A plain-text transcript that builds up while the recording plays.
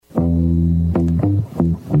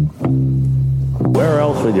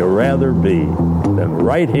would you rather be than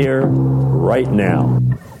right here, right now?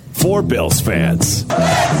 For Bills fans.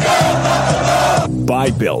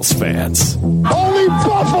 By Bills fans. Only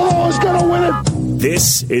Buffalo is going to win it.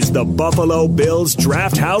 This is the Buffalo Bills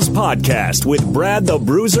Draft House Podcast with Brad the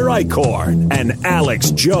Bruiser Eichkorn and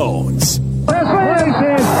Alex Jones. This is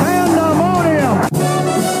pandemonium.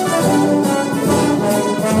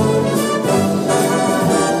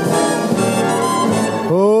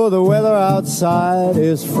 Oh, the weather outside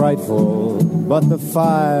is frightful, but the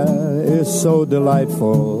fire is so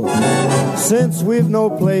delightful. Since we've no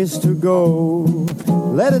place to go,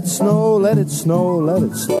 let it snow, let it snow, let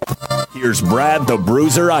it snow. Here's Brad the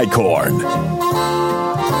Bruiser Eichkorn.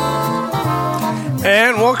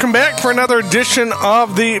 And welcome back for another edition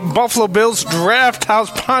of the Buffalo Bills Draft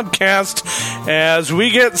House Podcast as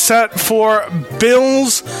we get set for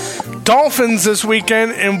Bills Dolphins this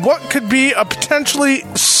weekend in what could be a potentially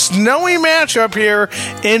snowy matchup here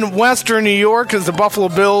in Western New York as the Buffalo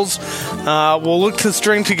Bills will look to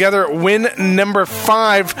string together win number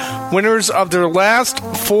 5, winners of their last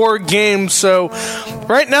 4 games. So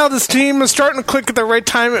right now this team is starting to click at the right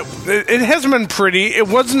time. It hasn't been pretty. It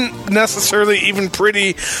wasn't necessarily even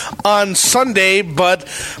pretty on Sunday, but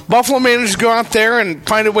Buffalo managed to go out there and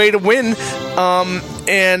find a way to win.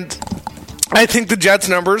 And I think the Jets'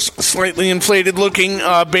 numbers, slightly inflated looking,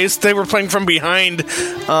 they were playing from behind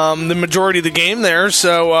the majority of the game there,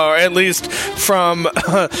 so at least from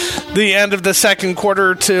the end of the second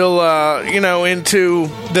quarter till, into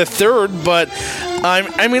the third, but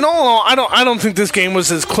I mean, all in all, I don't think this game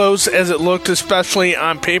was as close as it looked, especially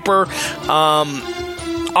on paper.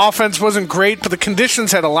 Offense wasn't great, but the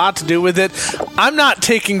conditions had a lot to do with it. I'm not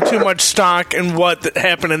taking too much stock in what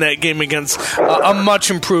happened in that game against a much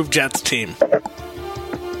improved Jets team.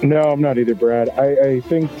 No, I'm not either, Brad. I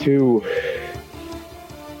think, too,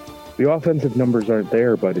 the offensive numbers aren't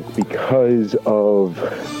there, but it's because of,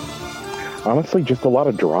 honestly, just a lot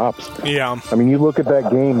of drops. Yeah. I mean, you look at that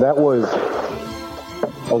game, that was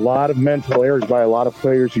a lot of mental errors by a lot of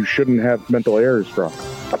players who shouldn't have mental errors from.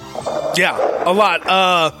 Yeah, a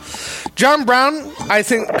lot. John Brown, I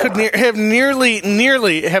think, could have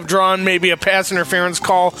nearly have drawn maybe a pass interference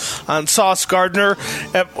call on Sauce Gardner.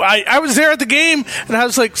 I was there at the game, and I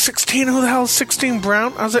was like, 16? Who the hell is 16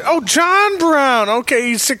 Brown? I was like, oh, John Brown. Okay,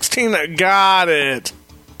 he's 16. Got it.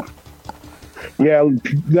 Yeah,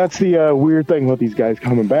 that's the weird thing with these guys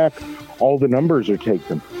coming back. All the numbers are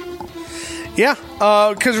taken. Yeah,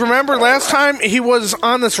 because remember last time he was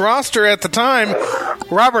on this roster at the time,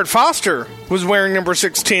 Robert Foster was wearing number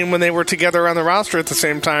 16 when they were together on the roster at the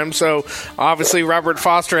same time. So obviously Robert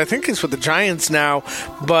Foster, I think he's with the Giants now,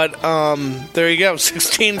 but there you go,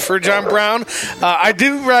 16 for John Brown. I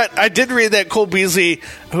did read that Cole Beasley,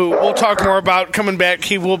 who we'll talk more about coming back,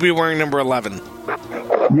 he will be wearing number 11.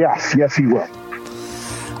 Yes, he will.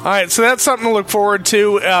 All right, so that's something to look forward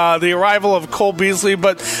to, the arrival of Cole Beasley.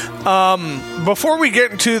 But before we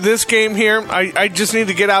get into this game here, I just need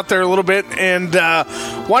to get out there a little bit and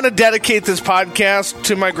want to dedicate this podcast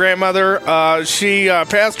to my grandmother. She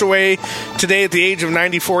passed away today at the age of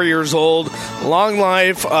 94 years old. Long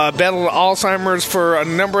life, battled Alzheimer's for a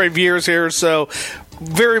number of years here, so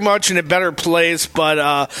very much in a better place,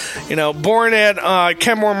 but, born at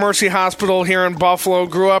Kenmore Mercy Hospital here in Buffalo,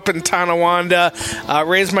 grew up in Tonawanda,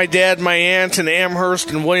 raised my dad, my aunt in Amherst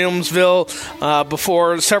and Williamsville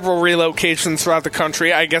before several relocations throughout the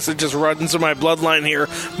country. I guess it just runs in my bloodline here,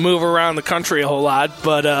 move around the country a whole lot,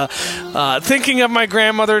 but thinking of my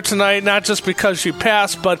grandmother tonight, not just because she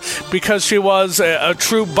passed, but because she was a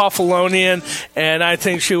true Buffalonian, and I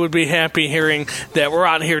think she would be happy hearing that we're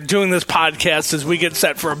out here doing this podcast as we get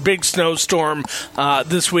set for a big snowstorm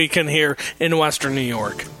this weekend here in Western New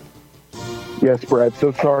York. Yes, Brad,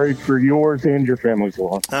 so sorry for yours and your family's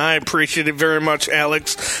loss. I appreciate it very much,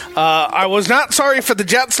 Alex. I was not sorry for the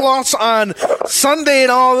Jets' loss on Sunday at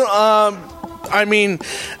all. I mean,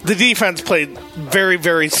 the defense played very,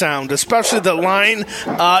 very sound, especially the line.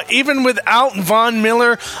 Even without Von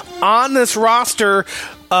Miller on this roster,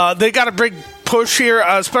 they got a big push here,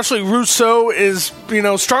 especially Rousseau is,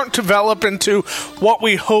 starting to develop into what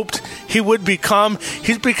we hoped he would become.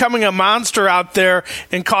 He's becoming a monster out there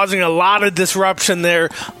and causing a lot of disruption there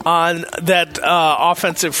on that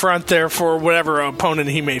offensive front there for whatever opponent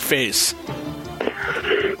he may face.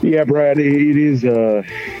 Yeah, Brad, it is.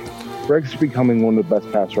 Greg's becoming one of the best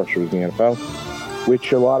pass rushers in the NFL,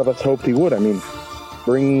 which a lot of us hoped he would. I mean,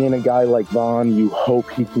 bringing in a guy like Von, you hope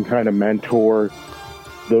he can kind of mentor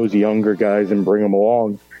those younger guys and bring them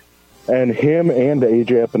along. And him and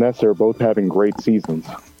AJ Epinesa are both having great seasons.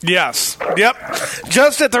 Yes. Yep.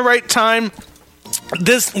 Just at the right time.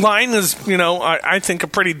 This line is, I think a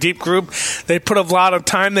pretty deep group. They put a lot of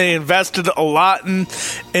time. They invested a lot in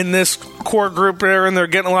this core group there, and they're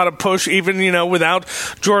getting a lot of push, even, without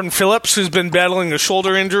Jordan Phillips, who's been battling a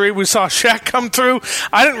shoulder injury. We saw Shaq come through.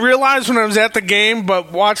 I didn't realize when I was at the game,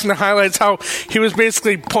 but watching the highlights, how he was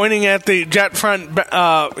basically pointing at the Jet front,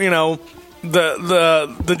 the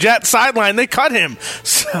Jet sideline. They cut him.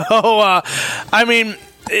 So,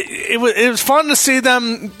 it was fun to see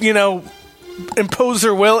them, impose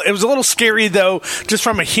their will. It was a little scary, though, just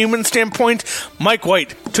from a human standpoint. Mike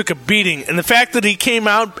White took a beating, and the fact that he came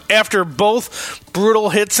out after both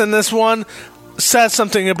brutal hits in this one says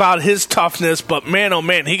something about his toughness, but man, oh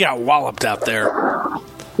man, he got walloped out there.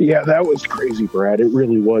 Yeah, that was crazy, Brad. It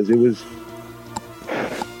really was. It was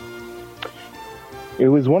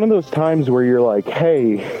one of those times where you're like,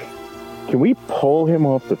 hey, can we pull him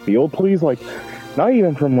off the field, please? Like, not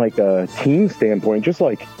even from like a team standpoint, just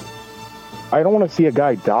like, I don't want to see a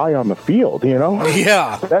guy die on the field,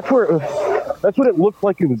 Yeah. That's what it looked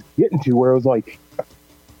like it was getting to, where it was like,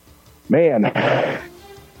 man,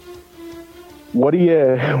 what are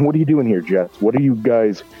you doing here, Jets? What are you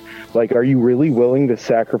guys, like, are you really willing to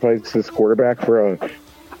sacrifice this quarterback for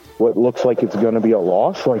what looks like it's going to be a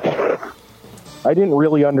loss? Like, I didn't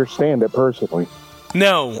really understand it personally.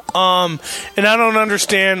 No, and I don't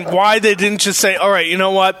understand why they didn't just say, all right, you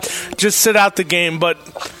know what, just sit out the game, but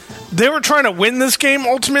they were trying to win this game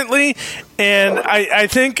ultimately, and I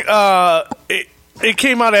think it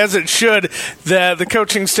came out as it should that the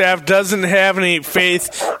coaching staff doesn't have any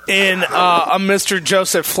faith in a Mr.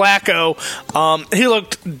 Joseph Flacco. He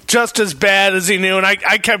looked just as bad as he knew, and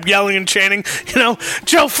I kept yelling and chanting,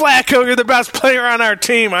 Joe Flacco, you're the best player on our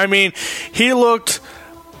team. I mean, he looked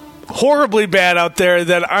horribly bad out there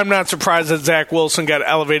that I'm not surprised that Zach Wilson got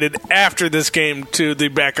elevated after this game to the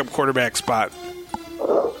backup quarterback spot.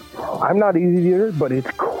 I'm not either, but it's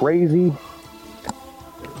crazy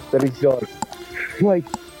that he's still, like,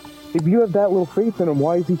 if you have that little faith in him,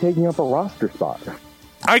 why is he taking up a roster spot?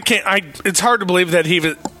 It's hard to believe that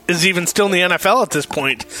he is even still in the NFL at this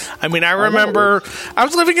point. I mean, I remember I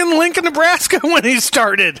was living in Lincoln, Nebraska when he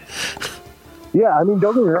started. Yeah, I mean,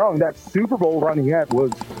 don't get me wrong, that Super Bowl run he had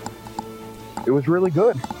was really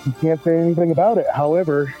good. You can't say anything about it.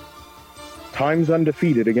 However, time's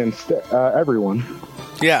undefeated against everyone.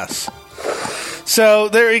 Yes. So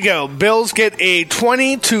there you go. Bills get a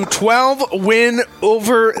 20-12 win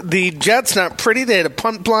over the Jets. Not pretty. They had a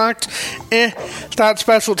punt blocked. Thought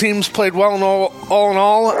special teams played well all in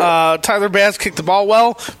all. Tyler Bass kicked the ball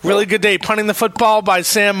well. Really good day punting the football by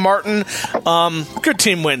Sam Martin. Good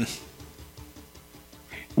team win.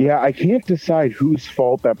 Yeah, I can't decide whose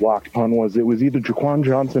fault that blocked punt was. It was either Jaquan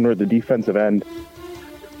Johnson or the defensive end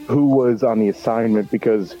who was on the assignment,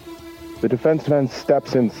 because the defensive end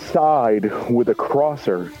steps inside with a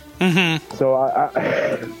crosser. Mm-hmm. So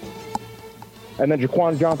and then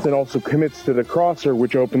Jaquan Johnson also commits to the crosser,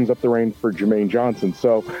 which opens up the lane for Jermaine Johnson.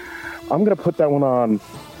 So I'm going to put that one on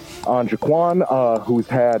Jaquan, who's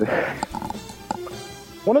had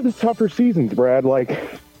one of the tougher seasons, Brad.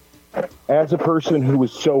 Like, as a person who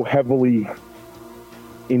was so heavily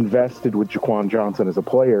invested with Jaquan Johnson as a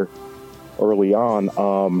player early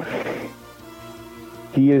on,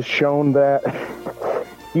 he has shown that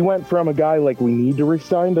he went from a guy like we need to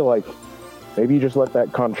resign to like maybe just let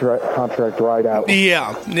that contract ride out.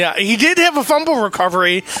 Yeah. He did have a fumble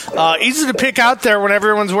recovery. Easy to pick out there when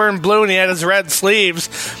everyone's wearing blue and he had his red sleeves.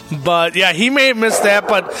 But yeah, he may have missed that,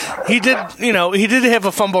 but he did have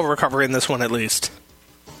a fumble recovery in this one at least.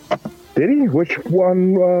 Did he? Which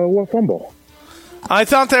one? What fumble? I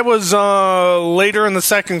thought that was later in the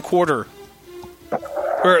second quarter.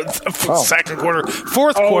 Or second quarter.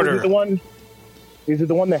 Fourth quarter. Is it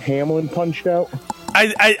the one that Hamlin punched out?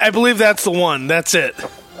 I believe that's the one. That's it.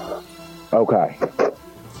 Okay.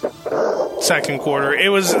 Second quarter. It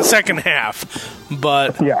was second half.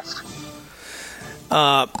 But yes.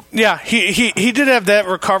 Yeah, he did have that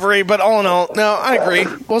recovery, but all in all, no, I agree.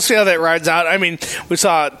 We'll see how that rides out. I mean, we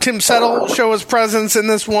saw Tim Settle show his presence in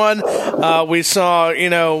this one. We saw,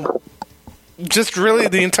 just really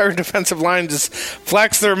the entire defensive line just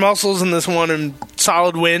flex their muscles in this one and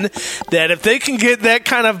solid win. That if they can get that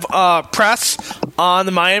kind of press on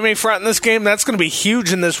the Miami front in this game, that's going to be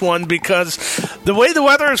huge in this one, because the way the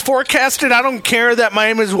weather is forecasted, I don't care that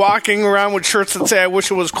Miami's walking around with shirts that say, I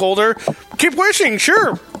wish it was colder. Keep wishing,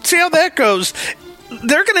 sure. See how that goes.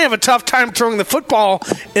 They're going to have a tough time throwing the football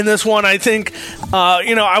in this one, I think.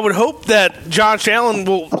 I would hope that Josh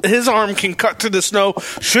Allen his arm can cut through the snow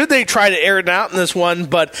should they try to air it out in this one,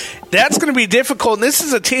 but that's going to be difficult. And this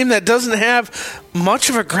is a team that doesn't have much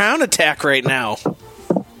of a ground attack right now.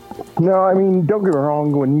 No, I mean, don't get me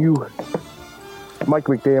wrong. Mike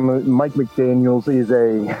McDaniels is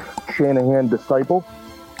a Shanahan disciple.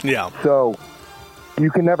 Yeah. So you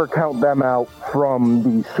can never count them out from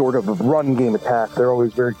the sort of run game attack. They're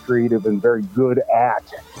always very creative and very good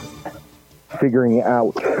at figuring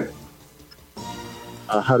out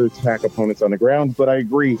how to attack opponents on the ground. But I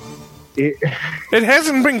agree. It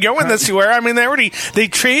hasn't been going this year. I mean, they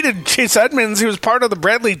traded Chase Edmonds. He was part of the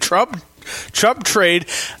Bradley Chubb trade.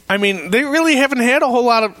 I mean, they really haven't had a whole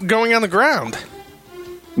lot of going on the ground.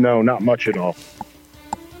 No, not much at all.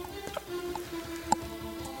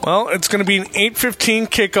 Well, it's going to be an 8:15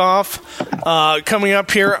 kickoff coming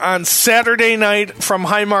up here on Saturday night from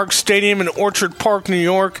Highmark Stadium in Orchard Park, New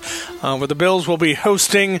York, where the Bills will be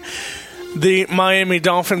hosting the Miami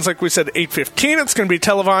Dolphins. Like we said, 8:15. It's going to be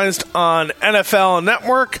televised on NFL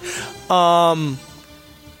Network.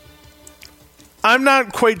 I'm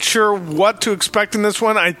not quite sure what to expect in this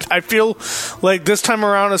one. I feel like this time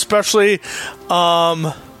around, especially,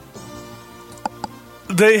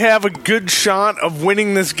 they have a good shot of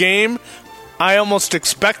winning this game. I almost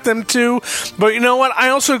expect them to. But you know what? I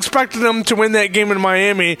also expected them to win that game in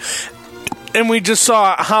Miami. And we just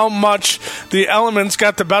saw how much the elements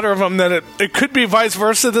got the better of them, that it could be vice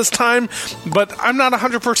versa this time, but I'm not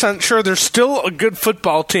 100% sure. They're still a good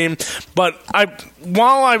football team, but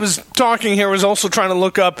while I was talking here, I was also trying to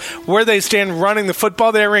look up where they stand running the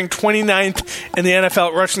football. They're ranked 29th in the NFL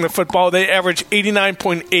at rushing the football. They average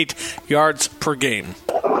 89.8 yards per game.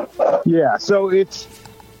 Yeah, so it's...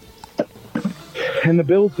 And the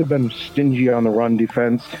Bills have been stingy on the run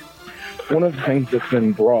defense. One of the things that's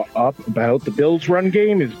been brought up about the Bills' run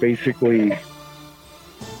game is basically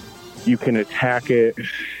you can attack it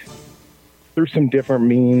through some different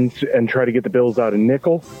means and try to get the Bills out of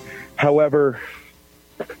nickel. However,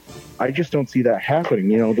 I just don't see that happening.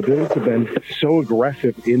 You know, the Bills have been so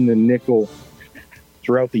aggressive in the nickel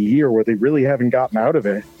throughout the year where they really haven't gotten out of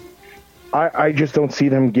it. I just don't see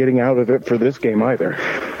them getting out of it for this game either,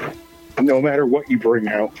 no matter what you bring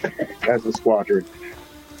out as a squadron.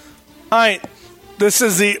 All right, this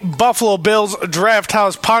is the Buffalo Bills Draft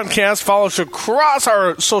House podcast. Follow us across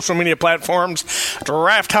our social media platforms,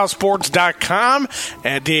 DraftHouseSports.com,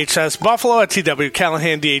 at DHS Buffalo, at TW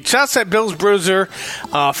Callahan DHS, at Bills Bruiser,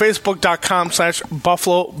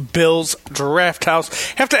 Facebook.com/Buffalo Bills Draft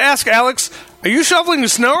House. Have to ask, Alex, are you shoveling the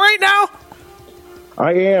snow right now?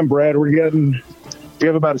 I am, Brad. We have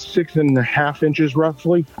about 6.5 inches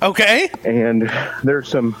roughly. Okay. And there's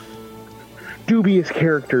some dubious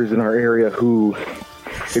characters in our area who,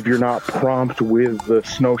 if you're not prompt with the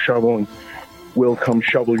snow shoveling, will come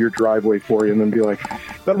shovel your driveway for you and then be like,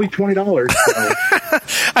 that'll be $20.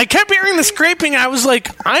 I kept hearing the scraping. I was like,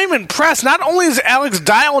 I'm impressed. Not only is Alex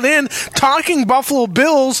dialed in talking Buffalo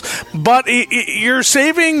Bills, but you're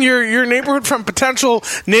saving your neighborhood from potential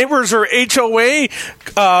neighbors or HOA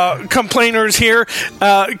complainers here,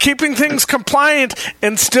 keeping things compliant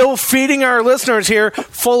and still feeding our listeners here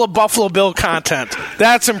full of Buffalo Bill content.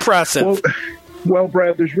 That's impressive. Well,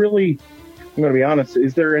 Brad, there's really, I'm going to be honest,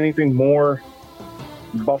 is there anything more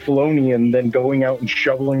Buffalonian than going out and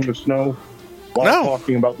shoveling the snow while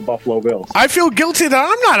talking about the Buffalo Bills? I feel guilty that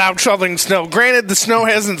I'm not out shoveling snow. Granted, the snow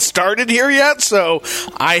hasn't started here yet, so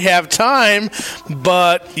I have time.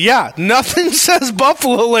 But, yeah, nothing says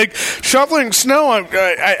Buffalo like shoveling snow.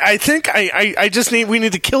 I think we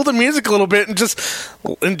need to kill the music a little bit and just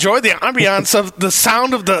enjoy the ambiance of the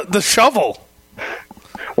sound of the shovel.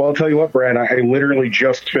 Well, I'll tell you what, Brad, I literally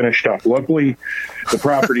just finished up. Luckily, the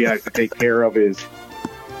property I have to take care of is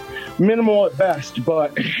minimal at best,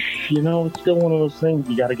 but, you know, it's still one of those things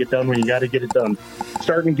you got to get done when you got to get it done.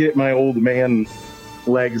 Starting to get my old man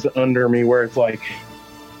legs under me where it's like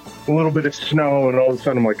a little bit of snow, and all of a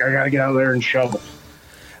sudden I'm like, I got to get out there and shovel.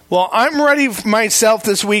 Well, I'm ready myself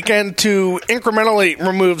this weekend to incrementally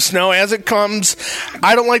remove snow as it comes.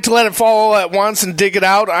 I don't like to let it fall all at once and dig it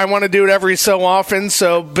out. I want to do it every so often.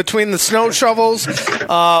 So between the snow shovels,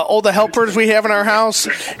 all the helpers we have in our house,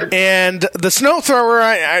 and the snow thrower,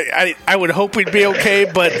 I would hope we'd be okay.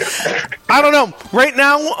 But I don't know. Right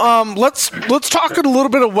now, let's talk a little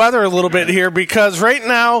bit of weather a little bit here, because right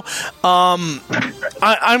now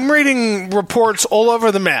I'm reading reports all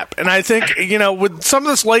over the map. And I think, you know, with some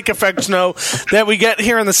of this lake effect snow that we get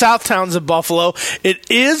here in the south towns of Buffalo, it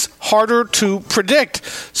is harder to predict.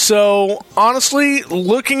 So honestly,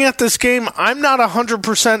 looking at this game, I'm not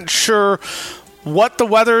 100% sure what the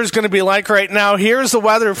weather is going to be like right now. Here's the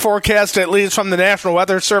weather forecast, at least from the National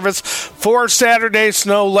Weather Service. For Saturday,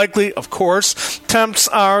 snow likely, of course. Temps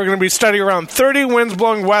are going to be steady around 30, winds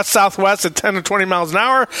blowing west-southwest at 10 to 20 miles an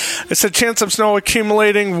hour. It's a chance of snow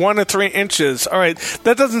accumulating 1 to 3 inches. All right,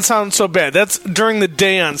 that doesn't sound so bad. That's during the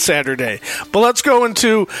day on Saturday. But let's go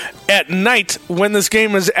into at night when this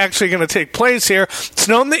game is actually going to take place here.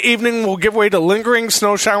 Snow in the evening will give way to lingering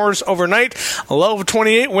snow showers overnight. A low of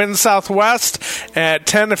 28, winds southwest at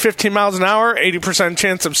 10 to 15 miles an hour, 80%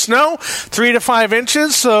 chance of snow, 3 to 5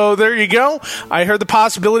 inches. So there you go. I heard the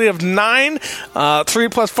possibility of 9, 3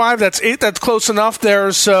 plus 5, that's 8. That's close enough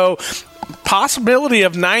there. So possibility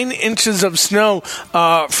of 9 inches of snow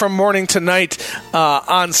from morning to night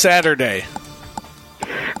on Saturday.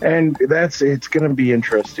 And it's going to be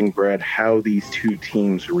interesting, Brad, how these two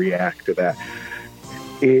teams react to that.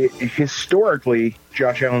 Historically,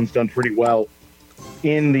 Josh Allen's done pretty well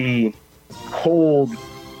in the cold,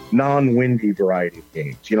 non-windy variety of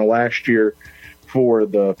games. You know, last year for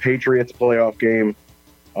the Patriots playoff game,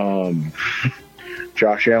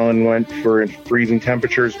 Josh Allen went for freezing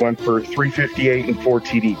temperatures, went for 358 and 4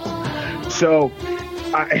 TDs. So,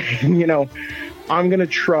 I'm going to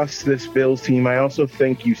trust this Bills team. I also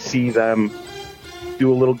think you see them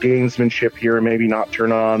do a little gamesmanship here and maybe not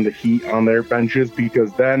turn on the heat on their benches,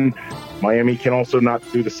 because then Miami can also not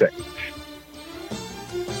do the same.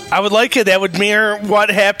 I would like it. That would mirror what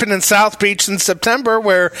happened in South Beach in September,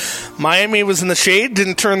 where Miami was in the shade,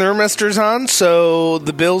 didn't turn their misters on, so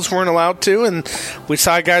the Bills weren't allowed to, and we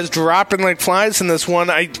saw guys dropping like flies in this one.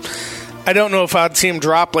 I don't know if I'd see them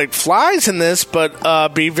drop like flies in this,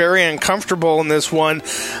 but be very uncomfortable in this one.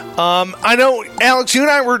 I know, Alex, you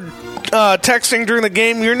and I were texting during the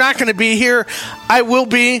game. You're not going to be here. I will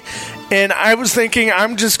be. And I was thinking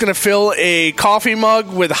I'm just going to fill a coffee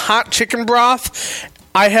mug with hot chicken broth.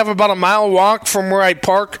 I have about a mile walk from where I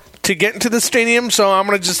park to get into the stadium, so I'm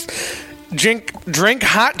going to just drink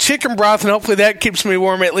hot chicken broth, and hopefully that keeps me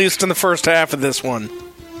warm at least in the first half of this one.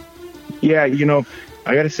 Yeah,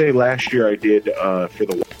 I got to say, last year I did, for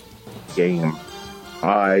the game,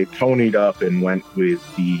 I ponied up and went with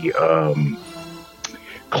the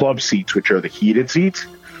club seats, which are the heated seats.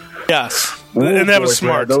 Yes, and that was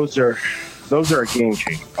smart. Man, those are a game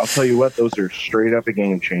changer. I'll tell you what, those are straight up a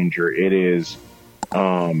game changer. It is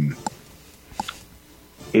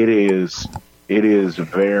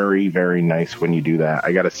very, very nice when you do that.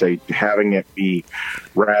 I got to say, having it be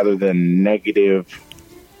rather than negative,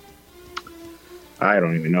 I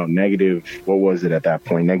don't even know, negative, what was it at that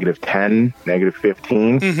point? Negative 10, negative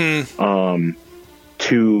 15,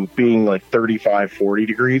 to being like 35, 40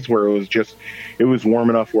 degrees, where it was warm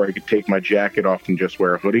enough where I could take my jacket off and just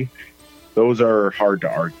wear a hoodie. Those are hard to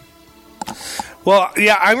argue. Well,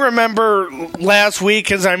 yeah, I remember last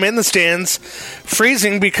week as I'm in the stands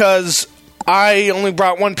freezing because I only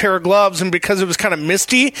brought one pair of gloves, and because it was kind of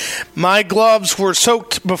misty, my gloves were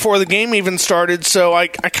soaked before the game even started, so I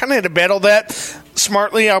kind of had to battle that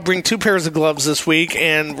smartly. I'll bring 2 pairs of gloves this week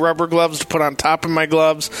and rubber gloves to put on top of my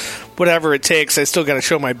gloves, whatever it takes. I still got to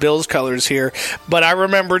show my Bills colors here, but I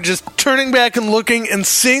remember just turning back and looking and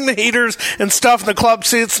seeing the heaters and stuff in the club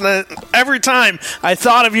seats, and every time I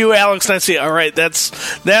thought of you, Alex, and I see, all right, that's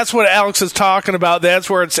what Alex is talking about. That's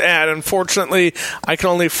where it's at. Unfortunately, I can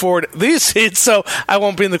only afford these seats, so I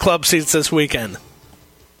won't be in the club seats this weekend.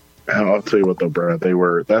 I'll tell you what, though, Brad,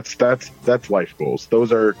 that's life goals. Those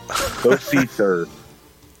seats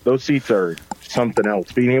are something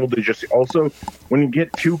else. Being able to just also, when you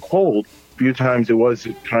get too cold, a few times it was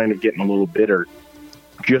kind of getting a little bitter.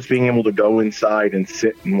 Just being able to go inside and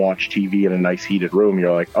sit and watch TV in a nice heated room,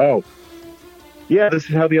 you're like, oh, yeah, this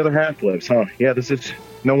is how the other half lives, huh? Yeah, this is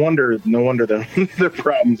no wonder their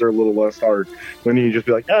problems are a little less hard when you just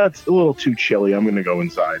be like, it's a little too chilly, I'm going to go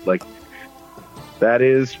inside. Like, that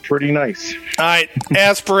is pretty nice. All right,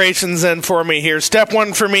 aspirations then for me here. Step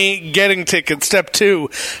 1 for me, getting tickets. Step 2,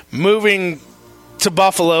 moving to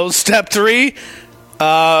Buffalo. Step 3,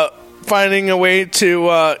 finding a way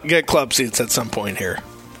to get club seats at some point here.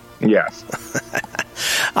 Yes.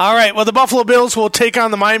 All right, well, the Buffalo Bills will take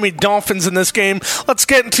on the Miami Dolphins in this game. Let's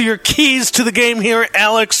get into your keys to the game here,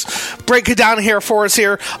 Alex. Break it down here for us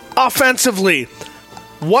here. Offensively,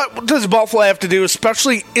 what does Buffalo have to do,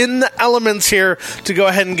 especially in the elements here, to go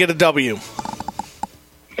ahead and get a W?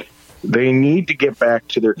 They need to get back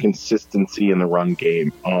to their consistency in the run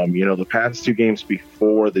game. The past 2 games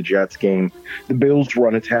before the Jets game, the Bills'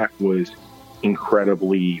 run attack was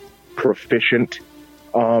incredibly proficient.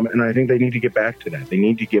 And I think they need to get back to that. They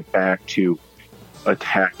need to get back to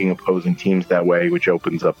attacking opposing teams that way, which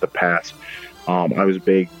opens up the pass. I was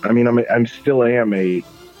big. I mean, I still am a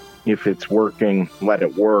if it's working, let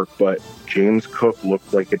it work. But James Cook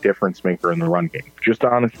looked like a difference maker in the run game. Just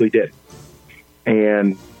honestly did.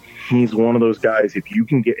 And he's one of those guys, if you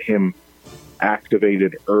can get him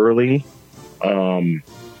activated early,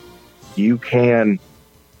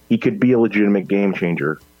 he could be a legitimate game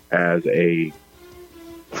changer as a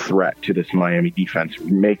threat to this Miami defense.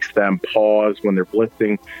 Makes them pause when they're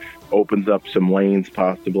blitzing, opens up some lanes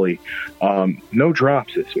possibly. No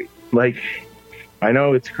drops this week. Like, I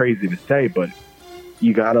know it's crazy to say, but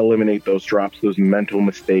you got to eliminate those drops, those mental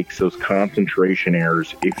mistakes, those concentration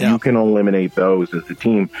errors. If you can eliminate those as a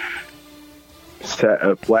team,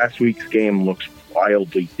 last week's game looks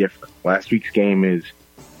wildly different. Last week's game is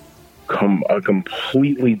a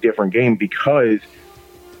completely different game because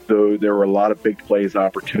there were a lot of big play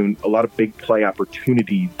opportunities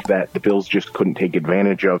that the Bills just couldn't take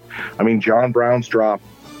advantage of. I mean, John Brown's drop,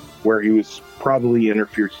 where he was probably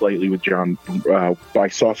interfered slightly with by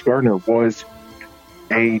Sauce Gardner, was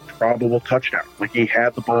a probable touchdown. Like, he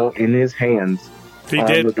had the ball in his hands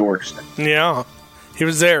the doorstep. Yeah, he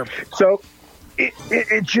was there. So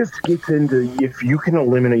it just gets into, if you can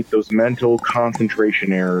eliminate those mental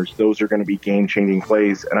concentration errors, those are going to be game-changing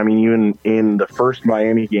plays. And I mean, even in the first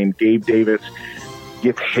Miami game, Gabe Davis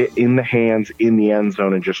gets hit in the hands in the end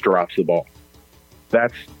zone and just drops the ball.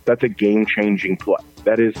 That's a game-changing play.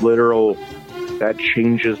 That is literal. That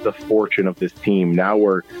changes the fortune of this team. Now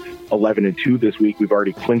we're 11-2 this week. We've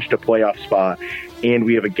already clinched a playoff spot, and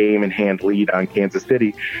we have a game-in-hand lead on Kansas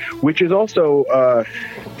City, which is also a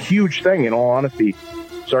huge thing, in all honesty.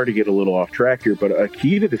 Sorry to get a little off track here, but a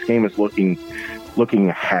key to this game is looking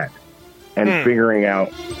ahead and figuring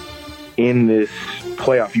out in this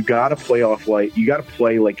playoff. You got to play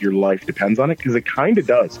like your life depends on it, because it kind of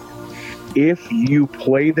does. If you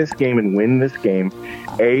play this game and win this game,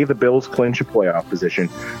 A, the Bills clinch a playoff position,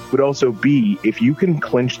 but also B, if you can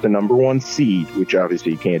clinch the number one seed, which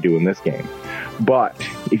obviously you can't do in this game, but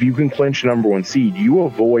if you can clinch the number one seed, you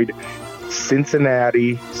avoid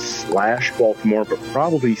Cincinnati/Baltimore, but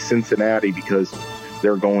probably Cincinnati, because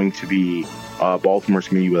they're going to be Baltimore's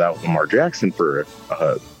going to be without Lamar Jackson for it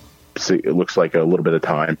looks like a little bit of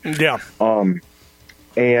time. Yeah.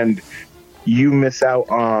 And you miss out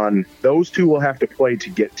on those two. Will have to play to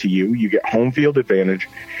get to you. You get home field advantage,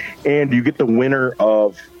 and you get the winner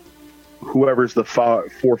of whoever's the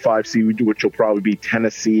 4-5 seed, which will probably be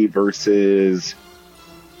Tennessee versus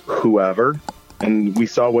whoever. And we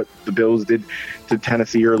saw what the Bills did to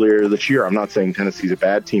Tennessee earlier this year. I'm not saying Tennessee's a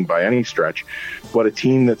bad team by any stretch, but a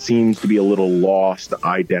team that seems to be a little lost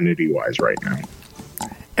identity-wise right now.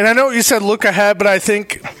 And I know you said look ahead, but I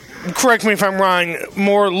think, correct me if I'm wrong,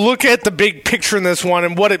 more look at the big picture in this one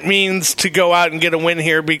and what it means to go out and get a win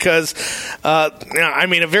here, because, I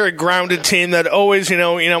mean, a very grounded team that always,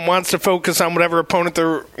 wants to focus on whatever opponent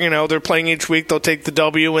they're playing each week. They'll take the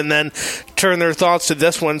W and then turn their thoughts to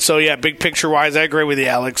this one. So, yeah, big picture-wise, I agree with you,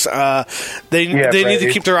 Alex. They need to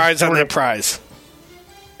keep their eyes on that prize.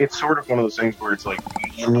 It's sort of one of those things where it's like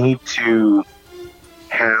you need to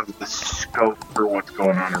have the scope for what's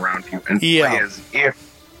going on around you and play as if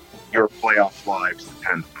your playoff lives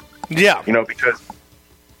depend on it. Yeah. Because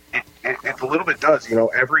it a little bit does.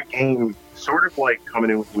 Every game sort of like coming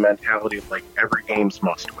in with the mentality of like every game's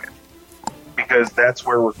must win. Because that's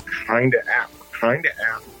where we're kind of at. We're kind of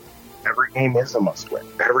at every game is a must win.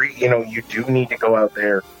 You do need to go out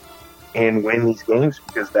there and win these games,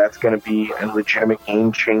 because that's going to be a legitimate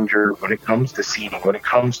game changer when it comes to seeding, when it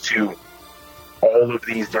comes to all of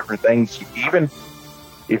these different things. Even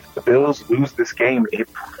if the Bills lose this game,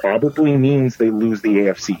 it probably means they lose the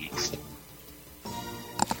AFC East,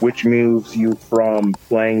 which moves you from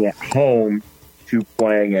playing at home to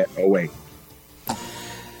playing at away.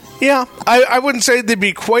 Yeah, I wouldn't say they'd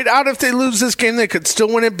be quite out if they lose this game. They could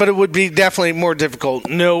still win it, but it would be definitely more difficult,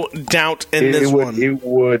 no doubt in this one. It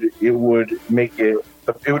would make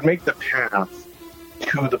the path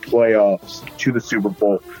to the playoffs, to the Super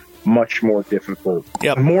Bowl, much more difficult.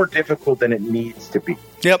 Yep. More difficult than it needs to be.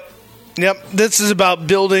 Yep. This is about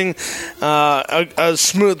building a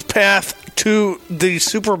smooth path to the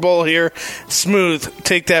Super Bowl here. Smooth.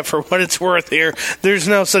 Take that for what it's worth here. There's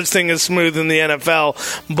no such thing as smooth in the NFL,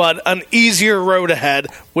 but an easier road ahead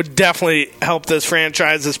would definitely help this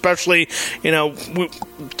franchise, especially,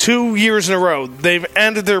 2 years in a row. They've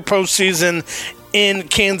ended their postseason in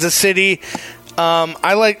Kansas City.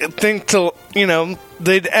 I think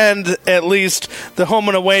they'd end at least the home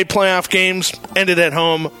and away playoff games ended at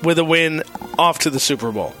home with a win off to the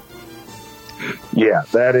Super Bowl. Yeah,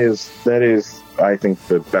 that is I think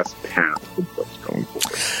the best path for what's going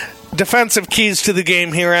forward. Defensive keys to the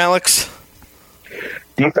game here, Alex.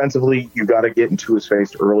 defensively, you got to get into his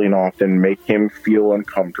face early and often, make him feel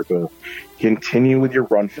uncomfortable. Continue with your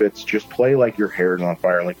run fits. Just play like your hair is on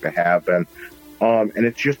fire, like they have been. And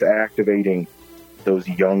it's just activating those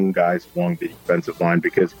young guys along the defensive line,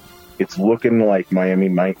 because it's looking like Miami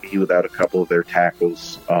might be without a couple of their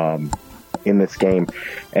tackles in this game.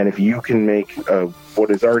 And if you can make what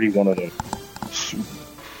is already one of the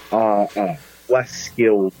less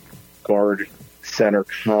skilled guard center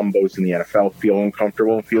combos in the NFL feel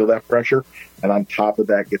uncomfortable and feel that pressure, and on top of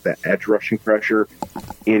that get that edge rushing pressure,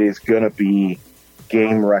 it is going to be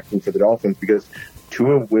game wrecking for the Dolphins, because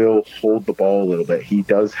Tua will hold the ball a little bit. He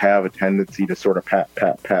does have a tendency to sort of pat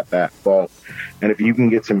that ball. And if you can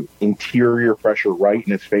get some interior pressure right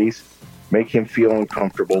in his face, make him feel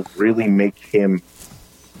uncomfortable, really make him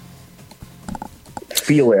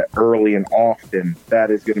feel it early and often, that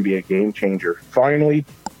is going to be a game changer. Finally,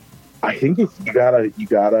 I think you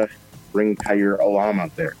gotta bring Tyre Alam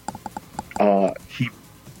out there. He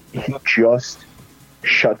just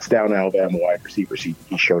shuts down Alabama wide receivers. He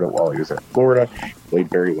showed it while he was at Florida. Played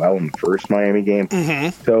very well in the first Miami game.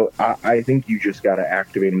 Mm-hmm. So I think you just got to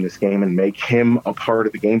activate him in this game and make him a part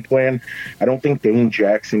of the game plan. I don't think Dane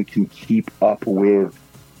Jackson can keep up with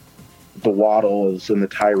the Waddles and the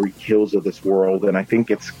Tyreek Hills of this world, and I think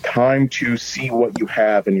it's time to see what you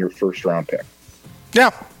have in your first-round pick. Yeah.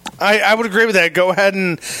 I would agree with that. Go ahead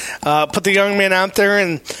and put the young man out there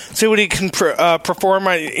and see what he can perform.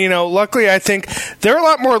 Luckily, I think they're a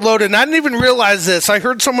lot more loaded. And I didn't even realize this. I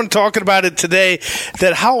heard someone talking about it today,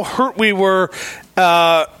 that how hurt we were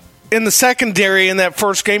in the secondary in that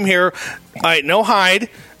first game here. All right, no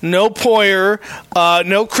Hyde, no Poyer,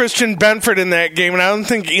 no Christian Benford in that game, and I don't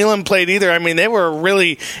think Elam played either. I mean, they were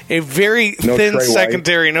really a very thin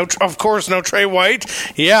secondary. No, of course, no Trey White.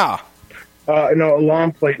 Yeah. No,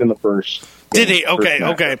 Alam played in the first. Did he?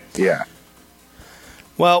 Okay. Yeah.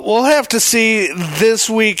 Well, we'll have to see this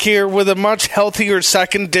week here with a much healthier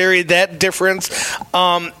secondary, that difference.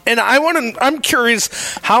 And I'm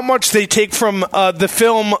curious how much they take from the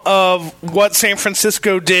film of what San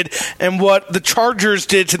Francisco did and what the Chargers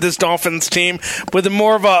did to this Dolphins team, with a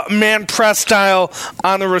more of a man press style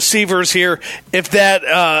on the receivers here, if that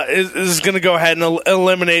is going to go ahead and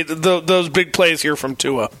eliminate those big plays here from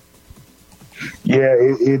Tua. Yeah,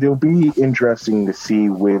 it'll be interesting to see,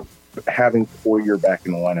 with having Poyer back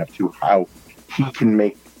in the lineup too, how he can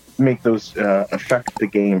make those affect the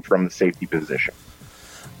game from the safety position.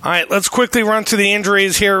 All right, let's quickly run through the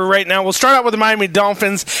injuries here right now. We'll start out with the Miami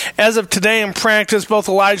Dolphins. As of today in practice, both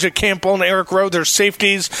Elijah Campbell and Eric Rowe, their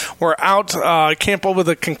safeties, were out. Campbell with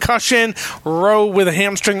a concussion, Rowe with a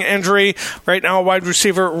hamstring injury. Right now, wide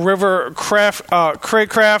receiver River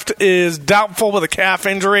Craycraft is doubtful with a calf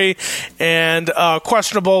injury, and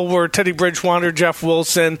questionable were Teddy Bridgewater, Jeff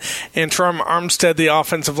Wilson, and Terron Armstead, the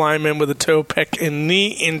offensive lineman, with a toe, pec, and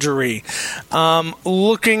knee injury.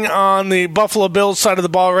 Looking on the Buffalo Bills side of the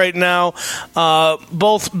ball right now,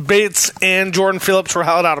 both Bates and Jordan Phillips were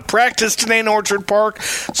held out of practice today in Orchard Park,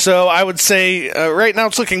 so I would say right now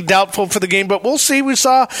it's looking doubtful for the game, but we'll see. We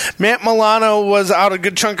saw Matt Milano was out a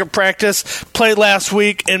good chunk of practice, played last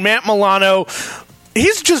week, and Matt Milano,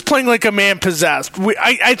 he's just playing like a man possessed.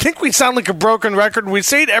 I think we sound like a broken record. We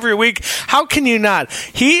say it every week. How can you not?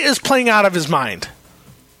 He is playing out of his mind.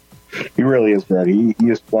 He really is, Brad. He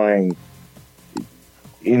is playing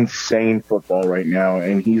insane football right now,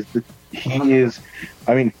 and him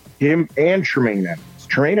and Tremaine Edmonds.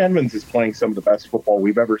 Tremaine Edmonds is playing some of the best football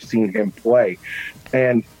we've ever seen him play,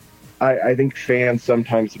 and I think fans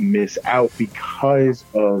sometimes miss out because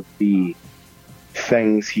of the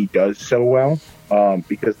things he does so well,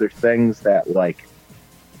 because there's things that, like,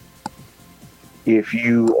 if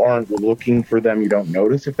you aren't looking for them, you don't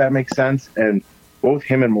notice, if that makes sense. And both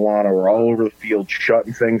him and Milano are all over the field,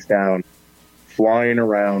 shutting things down, flying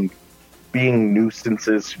around, being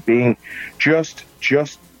nuisances, being just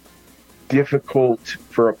difficult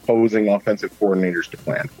for opposing offensive coordinators to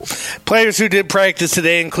plan for. Players who did practice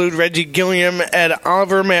today include Reggie Gilliam, Ed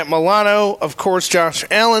Oliver, Matt Milano, of course, Josh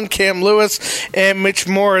Allen, Cam Lewis, and Mitch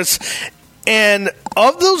Morris. And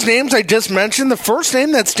of those names I just mentioned, the first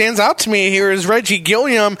name that stands out to me here is Reggie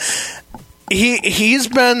Gilliam. He's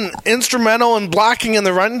been instrumental in blocking in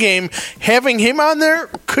the run game. Having him on there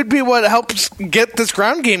could be what helps get this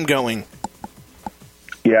ground game going.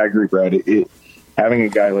 Yeah, I agree, Brad. Having a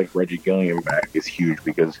guy like Reggie Gilliam back is huge,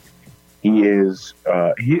 because he is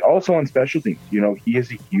he also on special teams. He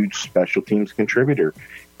is a huge special teams contributor,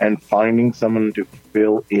 and finding someone to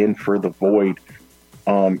fill in for the void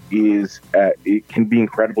it can be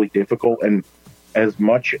incredibly difficult. And as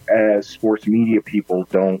much as sports media people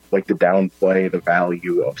don't like to downplay the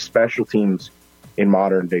value of special teams in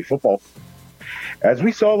modern day football. As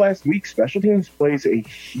we saw last week, special teams plays a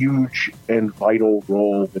huge and vital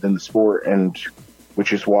role within the sport, and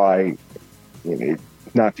which is why,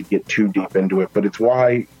 not to get too deep into it, but it's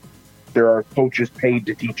why there are coaches paid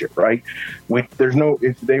to teach it, right? If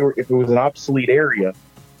it was an obsolete area,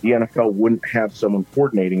 the NFL wouldn't have someone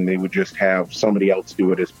coordinating. They would just have somebody else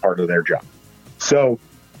do it as part of their job. So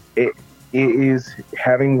it is,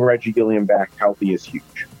 having Reggie Gilliam back healthy is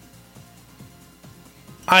huge.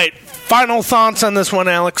 All right, final thoughts on this one,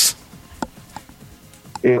 Alex.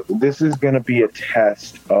 This is going to be a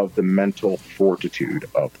test of the mental fortitude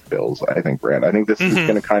of the Bills, I think, Brad. I think this is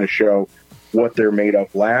going to kind of show what they're made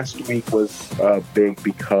of. Last week was big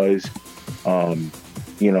because,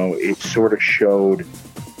 it sort of showed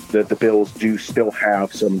that the Bills do still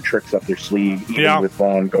have some tricks up their sleeve, even with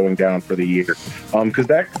Vaughn going down for the year. Because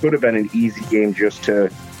that could have been an easy game just to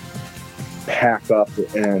pack up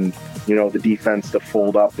and, the defense to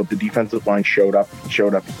fold up, but the defensive line showed up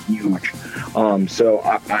huge. So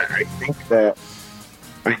I think that,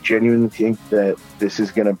 I genuinely think that this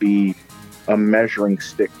is going to be a measuring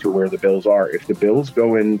stick to where the Bills are. If the Bills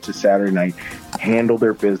go into Saturday night, handle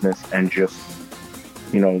their business, and just,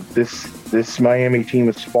 this Miami team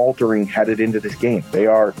is faltering headed into this game. They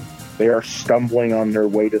are stumbling on their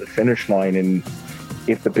way to the finish line, and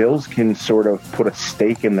if the Bills can sort of put a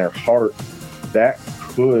stake in their heart, that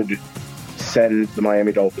could send the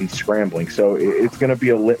Miami Dolphins scrambling. So it's going to be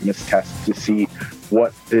a litmus test to see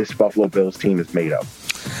what this Buffalo Bills team is made of.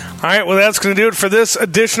 All right, well, that's going to do it for this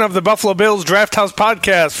edition of the Buffalo Bills Draft House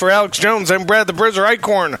Podcast. For Alex Jones, I'm Brad the Bruiser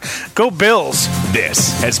Eichkorn. Go Bills.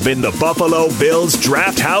 This has been the Buffalo Bills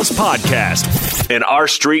Draft House Podcast, an R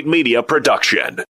Street Media production.